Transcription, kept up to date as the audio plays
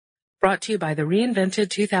Brought to you by the reinvented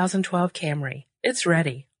 2012 Camry. It's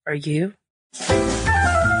ready. Are you?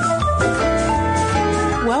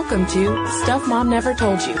 Welcome to Stuff Mom Never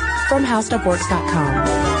Told You from HowStuffWorks.com.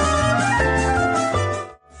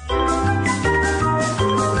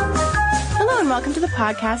 Hello and welcome to the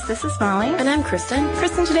podcast. This is Molly. And I'm Kristen.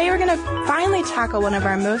 Kristen, today we're going to finally tackle one of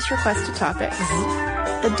our most requested topics.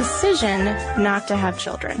 The decision not to have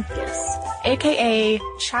children. Yes. AKA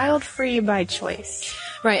child-free by choice.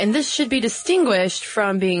 Right, and this should be distinguished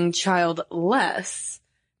from being childless,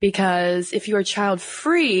 because if you are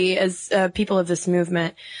child-free, as people of this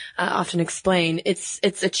movement often explain, it's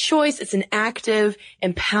a choice, it's an active,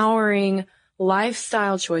 empowering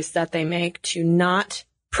lifestyle choice that they make to not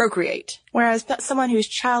procreate. Whereas someone who's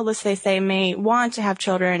childless, they say, may want to have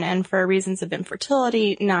children and for reasons of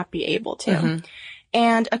infertility, not be able to. Mm-hmm.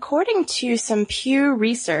 And according to some Pew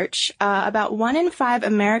research, about 1 in 5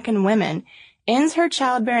 American women ends her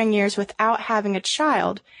childbearing years without having a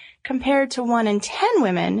child, compared to 1 in 10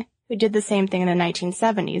 women who did the same thing in the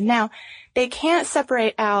 1970s. Now, they can't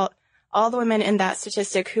separate out all the women in that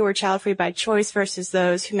statistic who were child-free by choice versus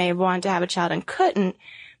those who may have wanted to have a child and couldn't.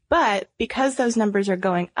 But because those numbers are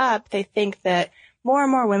going up, they think that more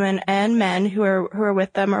and more women and men who are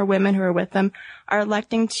with them, or women who are with them, are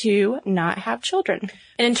electing to not have children.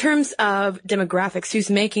 And in terms of demographics,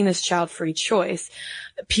 who's making this child-free choice,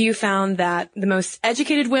 Pew found that the most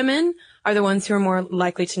educated women are the ones who are more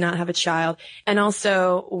likely to not have a child, and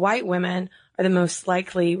also white women are the most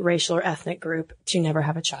likely racial or ethnic group to never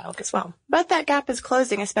have a child as well. But that gap is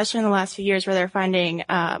closing, especially in the last few years, where they're finding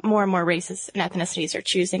more and more races and ethnicities are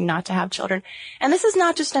choosing not to have children. And this is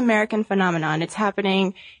not just an American phenomenon. It's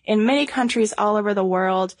happening in many countries all over the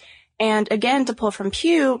world. And again, to pull from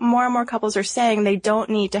Pew, more and more couples are saying they don't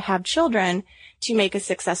need to have children to make a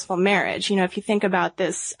successful marriage. You know, if you think about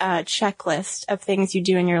this checklist of things you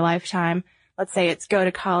do in your lifetime, let's say it's go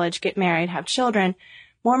to college, get married, have children,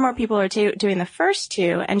 more and more people are doing the first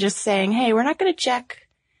two and just saying, hey, we're not going to check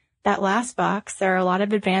that last box. There are a lot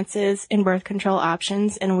of advances in birth control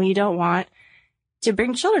options, and we don't want to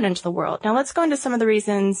bring children into the world. Now, let's go into some of the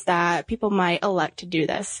reasons that people might elect to do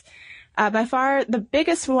this. By far, the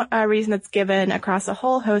biggest reason that's given across a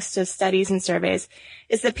whole host of studies and surveys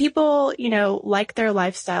is that people, like their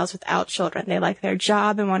lifestyles without children. They like their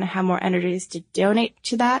job and want to have more energies to donate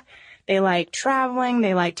to that. They like traveling.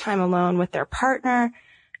 They like time alone with their partner.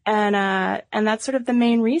 And that's sort of the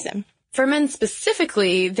main reason. For men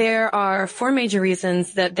specifically, there are 4 major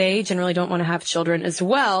reasons that they generally don't want to have children as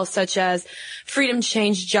well, such as freedom to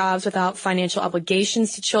change jobs without financial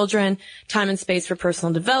obligations to children, time and space for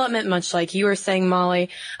personal development, much like you were saying, Molly.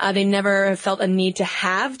 They never have felt a need to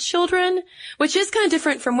have children, which is kind of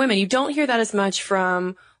different from women. You don't hear that as much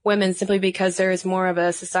from women simply because there is more of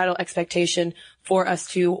a societal expectation for us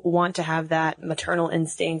to want to have that maternal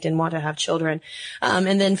instinct and want to have children.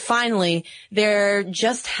 And then finally, they're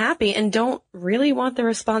just happy and don't really want the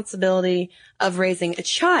responsibility of raising a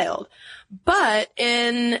child. But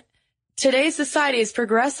in today's society, as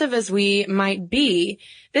progressive as we might be,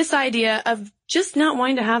 this idea of just not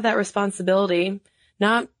wanting to have that responsibility,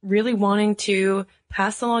 not really wanting to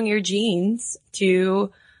pass along your genes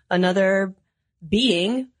to another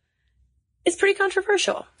being, is pretty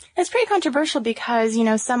controversial. It's pretty controversial because,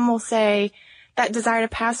 some will say that desire to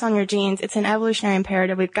pass on your genes, it's an evolutionary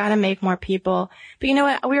imperative. We've got to make more people. But you know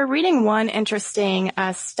what? We were reading one interesting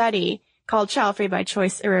study called Child Free by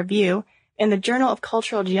Choice, a review, in the Journal of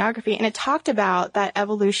Cultural Geography, and it talked about that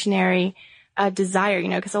evolutionary desire,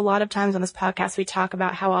 because a lot of times on this podcast we talk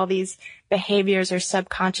about how all these behaviors are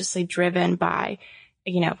subconsciously driven by,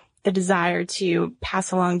 the desire to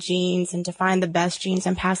pass along genes and to find the best genes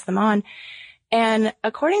and pass them on. And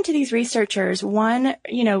according to these researchers, one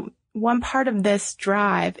part of this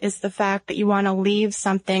drive is the fact that you want to leave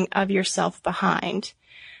something of yourself behind,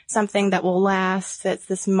 something that will last, that's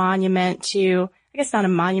this monument to, I guess not a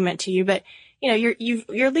monument to you, but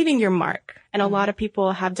you're leaving your mark. And a lot of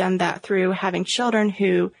people have done that through having children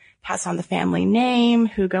who pass on the family name,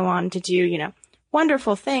 who go on to do,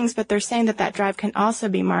 wonderful things, but they're saying that drive can also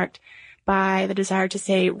be marked by the desire to,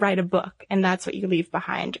 say, write a book, and that's what you leave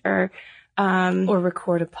behind, or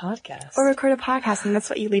record a podcast. And that's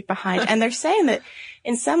what you leave behind. And they're saying that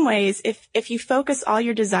in some ways, if you focus all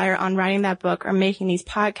your desire on writing that book or making these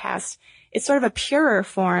podcasts, it's sort of a purer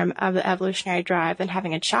form of the evolutionary drive than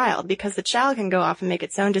having a child, because the child can go off and make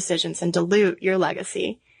its own decisions and dilute your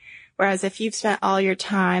legacy. Whereas if you've spent all your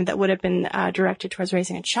time that would have been directed towards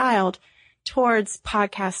raising a child towards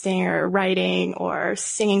podcasting or writing or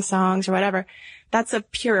singing songs or whatever, that's a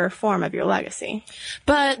purer form of your legacy.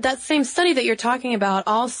 But that same study that you're talking about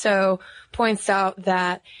also points out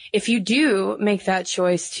that if you do make that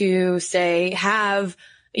choice to, say, have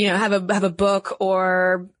a book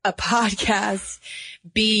or a podcast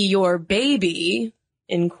be your baby,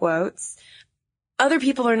 in quotes, other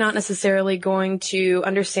people are not necessarily going to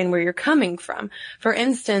understand where you're coming from. For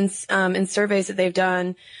instance, in surveys that they've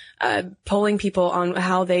done, polling people on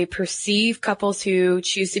how they perceive couples who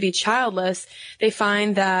choose to be childless, they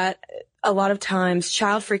find that a lot of times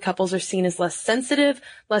child-free couples are seen as less sensitive,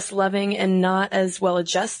 less loving, and not as well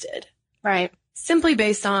adjusted. Right. Simply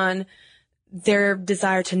based on their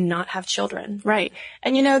desire to not have children. Right.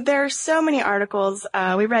 And there are so many articles,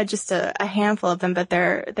 we read just a handful of them, but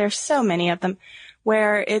there's so many of them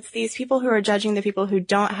where it's these people who are judging the people who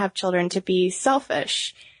don't have children to be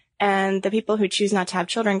selfish. And the people who choose not to have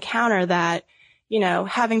children counter that,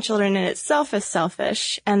 having children in itself is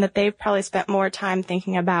selfish, and that they've probably spent more time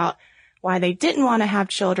thinking about why they didn't want to have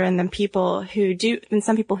children than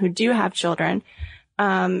some people who do have children.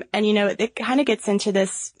 And it kind of gets into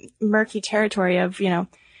this murky territory of,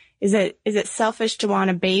 is it selfish to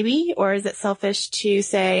want a baby, or is it selfish to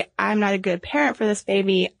say, I'm not a good parent for this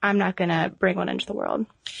baby, I'm not going to bring one into the world?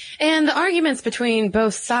 And the arguments between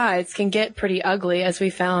both sides can get pretty ugly, as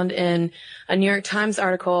we found in a New York Times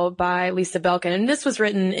article by Lisa Belkin. And this was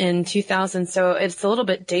written in 2000, so it's a little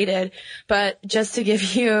bit dated. But just to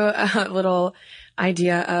give you a little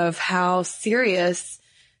idea of how serious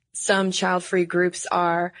some child-free groups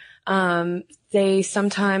are, they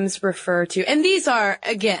sometimes refer to, and these are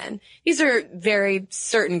very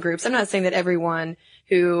certain groups. I'm not saying that everyone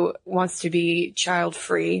who wants to be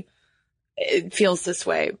child-free feels this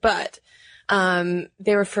way, but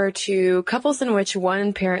they refer to couples in which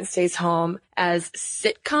one parent stays home as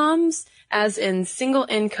sitcoms, as in single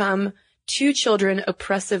income, 2 children,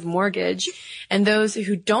 oppressive mortgage, and those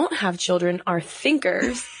who don't have children are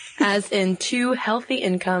thinkers, as in 2 healthy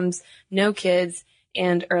incomes, no kids,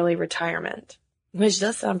 and early retirement. Which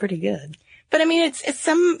does sound pretty good. But I mean, it's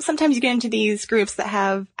sometimes you get into these groups that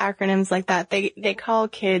have acronyms like that. They call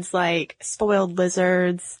kids like spoiled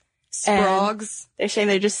lizards. Sprogs. They're saying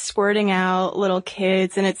they're just squirting out little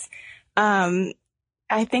kids. And it's,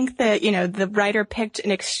 I think that, the writer picked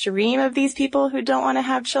an extreme of these people who don't want to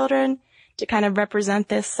have children to kind of represent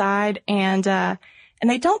this side. And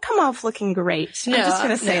they don't come off looking great. I'm just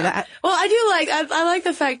going to say that. Well, I like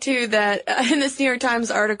the fact too that in this New York Times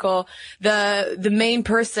article, the main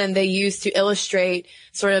person they use to illustrate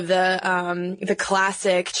sort of the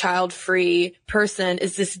classic child-free person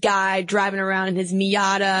is this guy driving around in his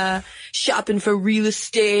Miata, shopping for real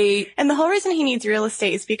estate. And the whole reason he needs real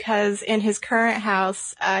estate is because in his current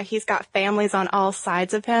house, he's got families on all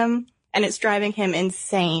sides of him, and it's driving him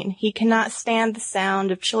insane. He cannot stand the sound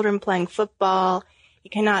of children playing football. He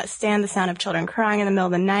cannot stand the sound of children crying in the middle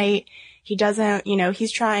of the night. He doesn't,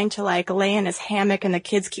 he's trying to lay in his hammock and the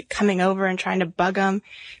kids keep coming over and trying to bug him.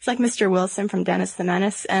 It's like Mr. Wilson from Dennis the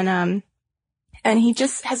Menace. And he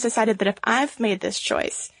just has decided that if I've made this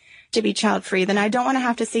choice to be child free, then I don't want to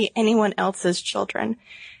have to see anyone else's children.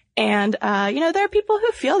 And, there are people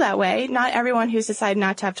who feel that way. Not everyone who's decided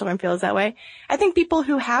not to have children feels that way. I think people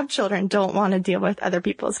who have children don't want to deal with other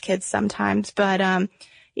people's kids sometimes, but,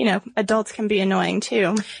 adults can be annoying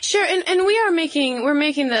too. Sure. And we're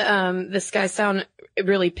making this guy sound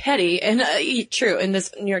really petty, and true. In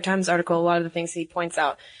this New York Times article, a lot of the things he points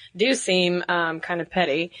out do seem kind of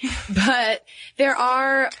petty, but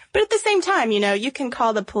But at the same time, you can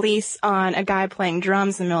call the police on a guy playing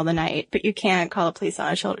drums in the middle of the night, but you can't call the police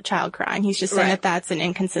on a child crying. He's just saying that that's an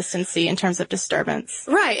inconsistency in terms of disturbance.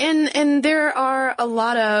 Right. And there are a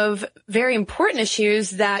lot of very important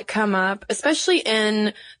issues that come up, especially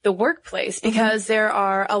in the workplace, because there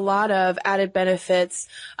are a lot of added benefits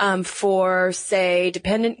for, say,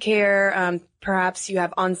 dependent care. Perhaps you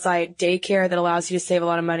have on-site daycare that allows you to save a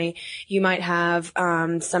lot of money. You might have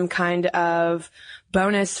some kind of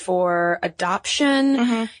bonus for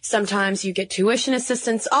adoption. Sometimes you get tuition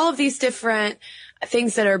assistance. All of these different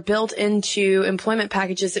things that are built into employment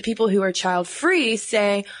packages that people who are child-free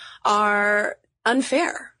say are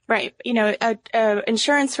unfair. Right.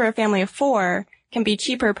 Insurance for a family of 4 can be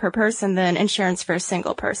cheaper per person than insurance for a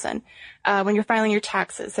single person. When you're filing your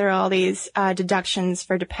taxes, there are all these deductions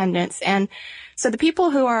for dependents. And so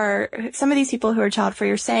some of these people who are child-free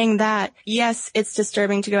are saying that, yes, it's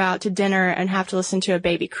disturbing to go out to dinner and have to listen to a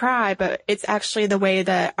baby cry, but it's actually the way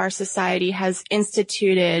that our society has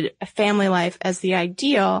instituted a family life as the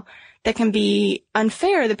ideal that can be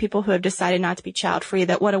unfair to the people who have decided not to be child-free,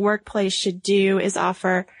 that what a workplace should do is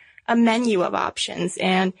offer a menu of options.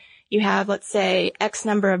 And you have, let's say, X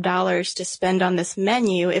number of dollars to spend on this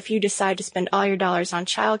menu. If you decide to spend all your dollars on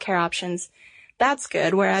childcare options, that's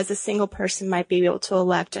good. Whereas a single person might be able to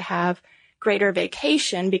elect to have greater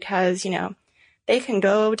vacation because, they can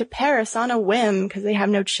go to Paris on a whim because they have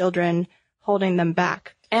no children holding them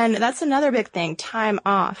back. And that's another big thing, time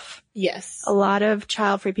off. Yes. A lot of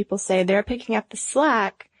child-free people say they're picking up the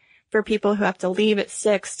slack for people who have to leave at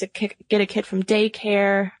 6 to get a kid from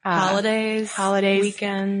daycare. Holidays,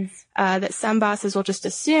 weekends. That some bosses will just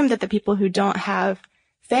assume that the people who don't have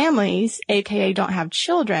families, aka don't have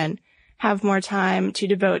children, have more time to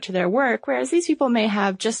devote to their work, whereas these people may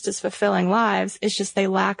have just as fulfilling lives. It's just they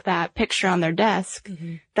lack that picture on their desk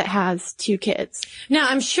that has 2 kids. Now,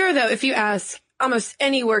 I'm sure, though, if you ask almost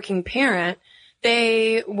any working parent,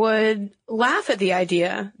 they would laugh at the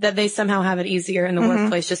idea that they somehow have it easier in the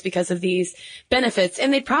workplace just because of these benefits.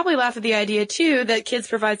 And they'd probably laugh at the idea, too, that kids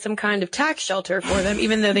provide some kind of tax shelter for them,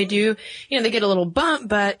 even though they do, they get a little bump,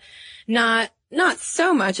 but not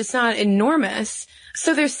so much. It's not enormous.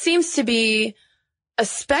 So there seems to be a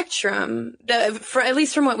spectrum that, at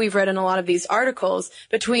least from what we've read in a lot of these articles,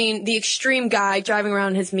 between the extreme guy driving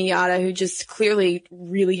around his Miata who just clearly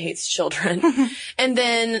really hates children. And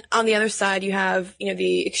then on the other side, you have,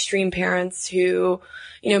 the extreme parents who,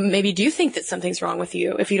 maybe do think that something's wrong with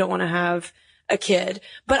you if you don't want to have a kid.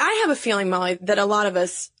 But I have a feeling, Molly, that a lot of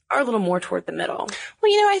us are a little more toward the middle.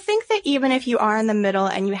 Well, I think that even if you are in the middle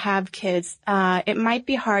and you have kids, it might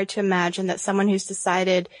be hard to imagine that someone who's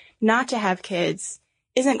decided not to have kids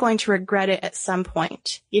isn't going to regret it at some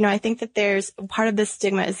point. I think that there's part of this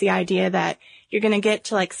stigma is the idea that you're going to get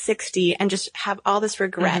to 60 and just have all this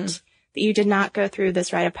regret that you did not go through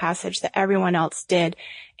this rite of passage that everyone else did.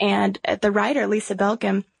 And the writer, Lisa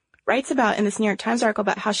Belkin, writes about in this New York Times article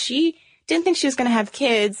about how she didn't think she was going to have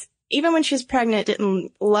kids. Even when she was pregnant,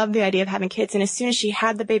 didn't love the idea of having kids. And as soon as she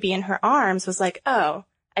had the baby in her arms, was like, oh,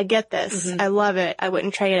 I get this. I love it. I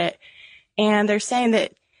wouldn't trade it. And they're saying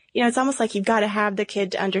that, it's almost like you've got to have the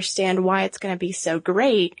kid to understand why it's going to be so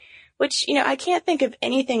great, which, I can't think of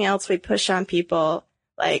anything else we push on people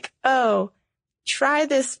like, oh, try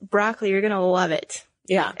this broccoli. You're going to love it.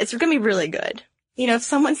 Yeah. It's going to be really good. If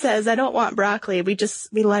someone says, I don't want broccoli,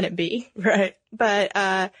 we let it be. Right.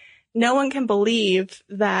 But, no one can believe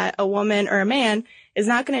that a woman or a man is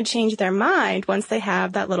not going to change their mind once they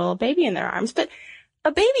have that little baby in their arms. But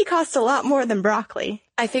a baby costs a lot more than broccoli.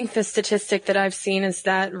 I think the statistic that I've seen is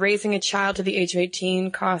that raising a child to the age of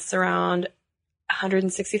 18 costs around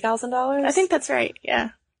 $160,000. I think that's right.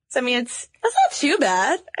 Yeah. So, that's not too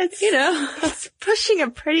bad. It's, it's pushing a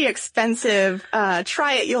pretty expensive,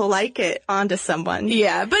 try it, you'll like it onto someone.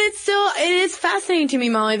 Yeah. But it is fascinating to me,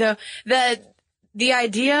 Molly, though, that the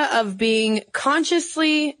idea of being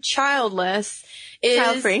consciously childless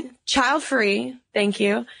is child-free, thank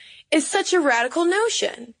you, is such a radical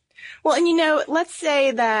notion. Well, and let's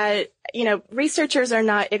say that, researchers are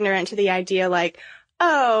not ignorant to the idea like,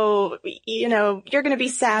 oh, you're going to be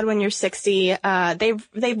sad when you're 60.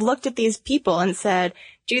 They've looked at these people and said,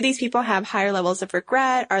 do these people have higher levels of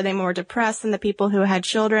regret? Are they more depressed than the people who had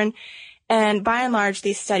children? And by and large,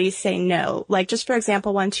 these studies say no. Like just for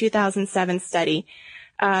example, one 2007 study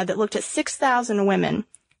that looked at 6,000 women,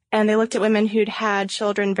 and they looked at women who'd had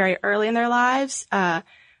children very early in their lives,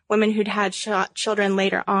 women who'd had children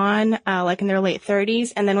later on, like in their late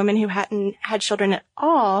 30s, and then women who hadn't had children at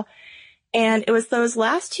all. And it was those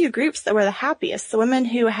last 2 groups that were the happiest. The women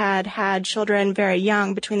who had had children very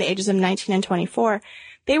young, between the ages of 19 and 24,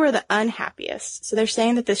 they were the unhappiest. So they're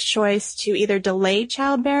saying that this choice to either delay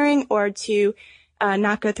childbearing or to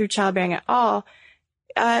not go through childbearing at all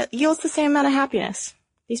yields the same amount of happiness.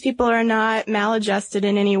 These people are not maladjusted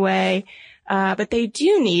in any way, but they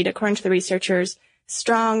do need, according to the researchers,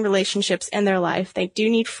 strong relationships in their life. They do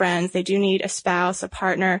need friends. They do need a spouse, a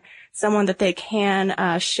partner, someone that they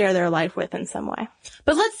can share their life with in some way.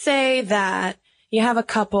 But let's say that you have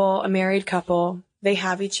a married couple, they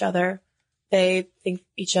have each other. They think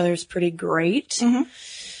each other's pretty great.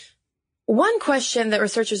 One question that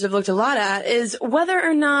researchers have looked a lot at is whether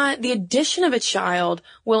or not the addition of a child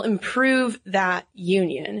will improve that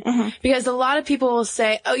union. Because a lot of people will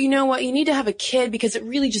say, oh, you know what? You need to have a kid because it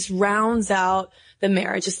really just rounds out the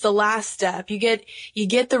marriage. It's the last step. You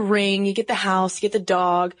get the ring, you get the house, you get the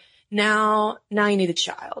dog. Now you need a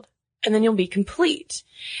child. And then you'll be complete.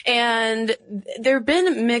 And there have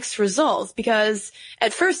been mixed results because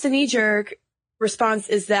at first the knee-jerk response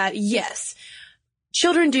is that, yes,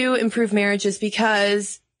 children do improve marriages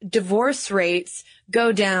because divorce rates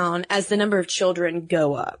go down as the number of children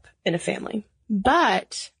go up in a family.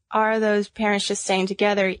 But are those parents just staying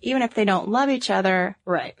together even if they don't love each other?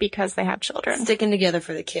 Right. Because they have children. Sticking together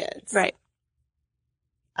for the kids. Right.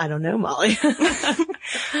 I don't know, Molly.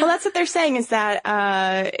 Well, that's what they're saying is that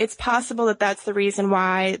it's possible that that's the reason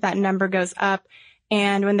why that number goes up.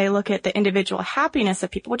 And when they look at the individual happiness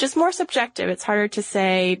of people, which is more subjective, it's harder to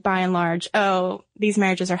say by and large, oh, these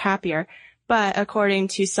marriages are happier. But according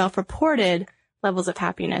to self-reported levels of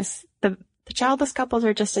happiness, the childless couples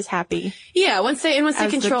are just as happy. Yeah, once they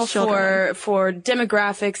control for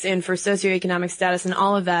demographics and for socioeconomic status and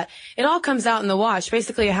all of that, it all comes out in the wash.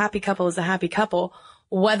 Basically, a happy couple is a happy couple,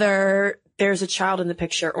 whether there's a child in the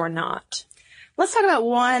picture or not. Let's talk about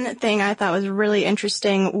one thing I thought was really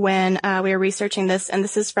interesting when we were researching this, and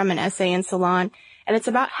this is from an essay in Salon, and it's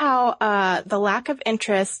about how the lack of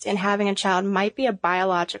interest in having a child might be a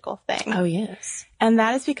biological thing. Oh, yes. And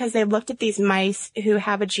that is because they've looked at these mice who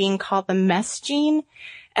have a gene called the MES gene,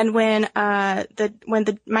 and when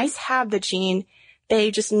the mice have the gene,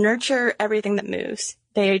 they just nurture everything that moves.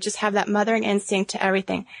 They just have that mothering instinct to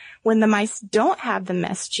everything. When the mice don't have the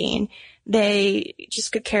MES gene, they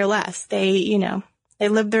just could care less. They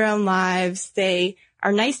live their own lives. They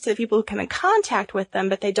are nice to the people who come in contact with them,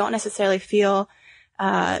 but they don't necessarily feel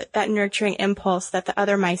that nurturing impulse that the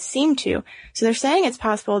other mice seem to. So they're saying it's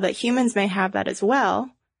possible that humans may have that as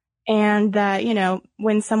well. And that,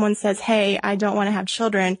 when someone says, hey, I don't want to have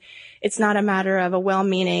children, it's not a matter of a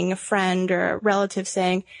well-meaning friend or a relative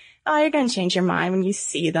saying, oh, you're going to change your mind when you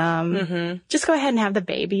see them. Mm-hmm. Just go ahead and have the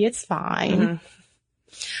baby. It's fine. Mm-hmm.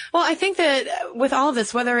 Well, I think that with all of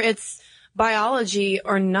this, whether it's biology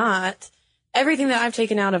or not, everything that I've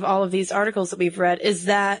taken out of all of these articles that we've read is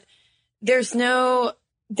that there's no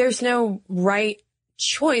right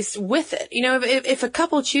choice with it. If a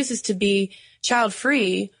couple chooses to be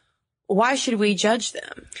child-free, why should we judge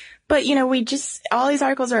them? But, all these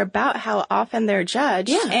articles are about how often they're judged.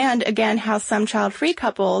 Yeah. And again, how some child-free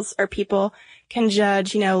couples or people can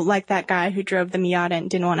judge, like that guy who drove the Miata and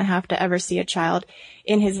didn't want to have to ever see a child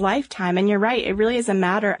in his lifetime. And you're right. It really is a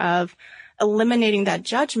matter of eliminating that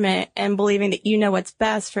judgment and believing that you know what's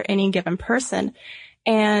best for any given person.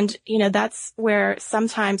 And, that's where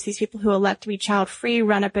sometimes these people who elect to be child-free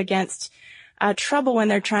run up against trouble when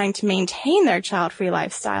they're trying to maintain their child-free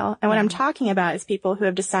lifestyle. And what I'm talking about is people who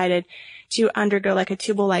have decided to undergo like a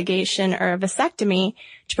tubal ligation or a vasectomy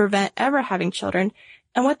to prevent ever having children.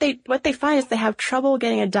 And what they find is they have trouble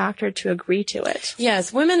getting a doctor to agree to it.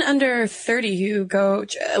 Yes, women under 30 who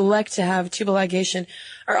elect to have tubal ligation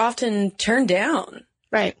are often turned down.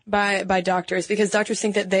 Right. By doctors, because doctors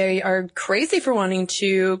think that they are crazy for wanting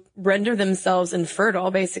to render themselves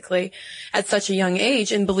infertile, basically, at such a young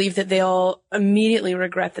age and believe that they'll immediately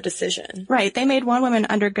regret the decision. Right. They made one woman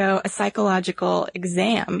undergo a psychological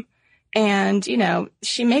exam. And,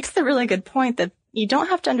 she makes the really good point that you don't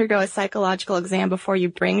have to undergo a psychological exam before you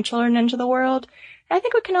bring children into the world. And I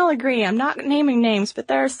think we can all agree, I'm not naming names, but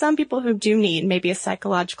there are some people who do need maybe a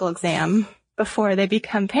psychological exam before they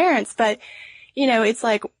become parents. But it's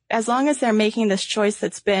like, as long as they're making this choice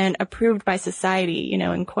that's been approved by society,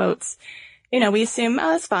 in quotes, we assume,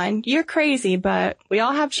 oh, that's fine. You're crazy, but we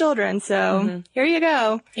all have children. So here you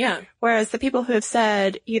go. Yeah. Whereas the people who have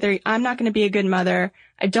said either I'm not going to be a good mother,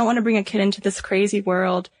 I don't want to bring a kid into this crazy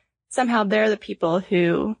world, somehow they're the people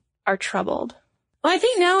who are troubled. Well, I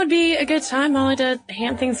think now would be a good time, Molly, to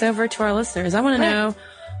hand things over to our listeners. I want to know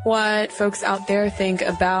what folks out there think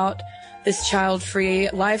about this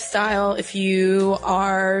child-free lifestyle. If you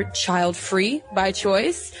are child-free by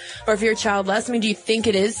choice, or if you're childless, do you think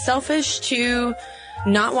it is selfish to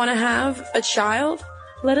not want to have a child?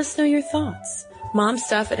 Let us know your thoughts.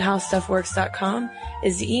 momstuff@howstuffworks.com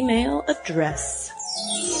is the email address.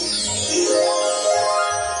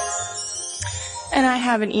 And I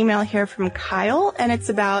have an email here from Kyle, and it's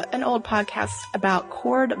about an old podcast about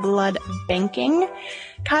cord blood banking.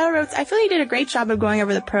 Kyle wrote, I feel you did a great job of going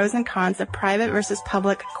over the pros and cons of private versus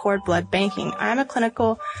public cord blood banking. I'm a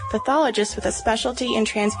clinical pathologist with a specialty in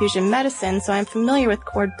transfusion medicine, so I'm familiar with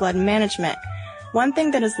cord blood management. One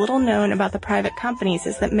thing that is little known about the private companies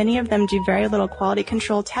is that many of them do very little quality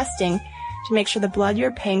control testing to make sure the blood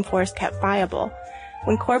you're paying for is kept viable.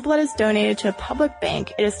 When cord blood is donated to a public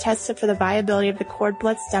bank, it is tested for the viability of the cord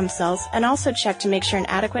blood stem cells and also checked to make sure an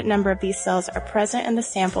adequate number of these cells are present in the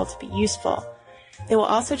sample to be useful. They will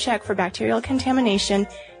also check for bacterial contamination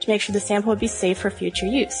to make sure the sample would be safe for future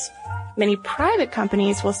use. Many private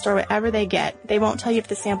companies will store whatever they get. They won't tell you if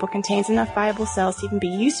the sample contains enough viable cells to even be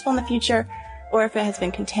useful in the future or if it has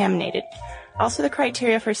been contaminated. Also, the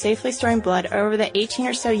criteria for safely storing blood over the 18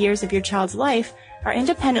 or so years of your child's life are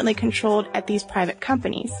independently controlled at these private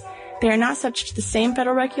companies. They are not subject to the same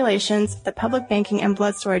federal regulations that public banking and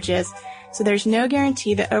blood storage is, so there's no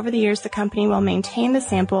guarantee that over the years the company will maintain the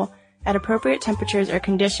sample at appropriate temperatures or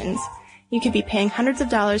conditions. You could be paying hundreds of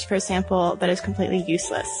dollars for a sample that is completely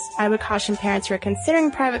useless. I would caution parents who are considering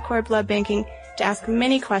private cord blood banking to ask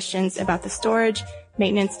many questions about the storage,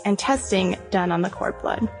 maintenance, and testing done on the cord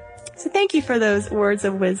blood. So thank you for those words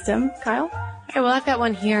of wisdom, Kyle. All right, well, I've got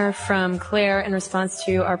one here from Claire in response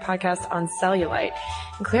to our podcast on cellulite.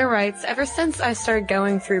 And Claire writes, ever since I started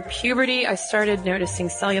going through puberty, I started noticing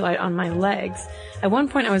cellulite on my legs. At one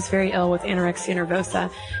point, I was very ill with anorexia nervosa,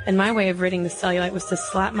 and my way of ridding the cellulite was to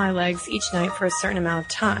slap my legs each night for a certain amount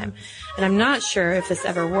of time. And I'm not sure if this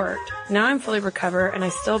ever worked. Now I'm fully recovered, and I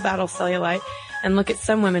still battle cellulite and look at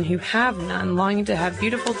some women who have none, longing to have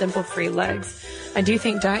beautiful dimple-free legs. I do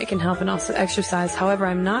think diet can help and also exercise. However,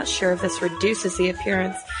 I'm not sure if this reduces the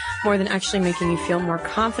appearance more than actually making you feel more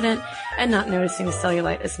confident and not noticing the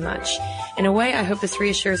cellulite as much. In a way, I hope this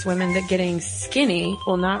reassures women that getting skinny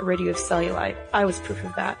will not rid you of cellulite. I was proof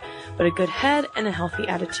of that. But a good head and a healthy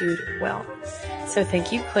attitude will. So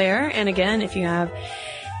thank you, Claire. And again, if you have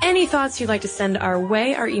any thoughts you'd like to send our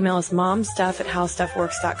way, our email is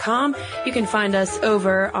momstuff@howstuffworks.com. You can find us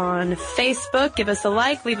over on Facebook. Give us a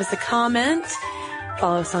like, leave us a comment.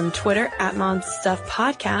 Follow us on Twitter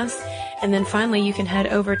 @momstuffpodcast. And then finally, you can head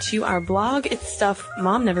over to our blog. It's Stuff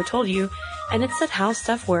Mom Never Told You, and it's at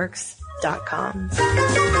howstuffworks.com.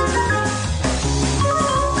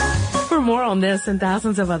 For more on this and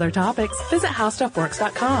thousands of other topics, visit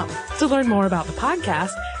howstuffworks.com. To learn more about the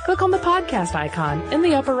podcast, click on the podcast icon in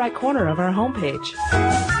the upper right corner of our homepage.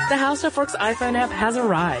 The How Stuff Works iPhone app has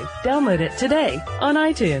arrived. Download it today on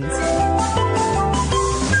iTunes.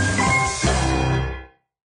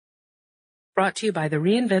 Brought to you by the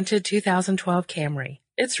reinvented 2012 Camry.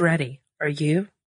 It's ready. Are you?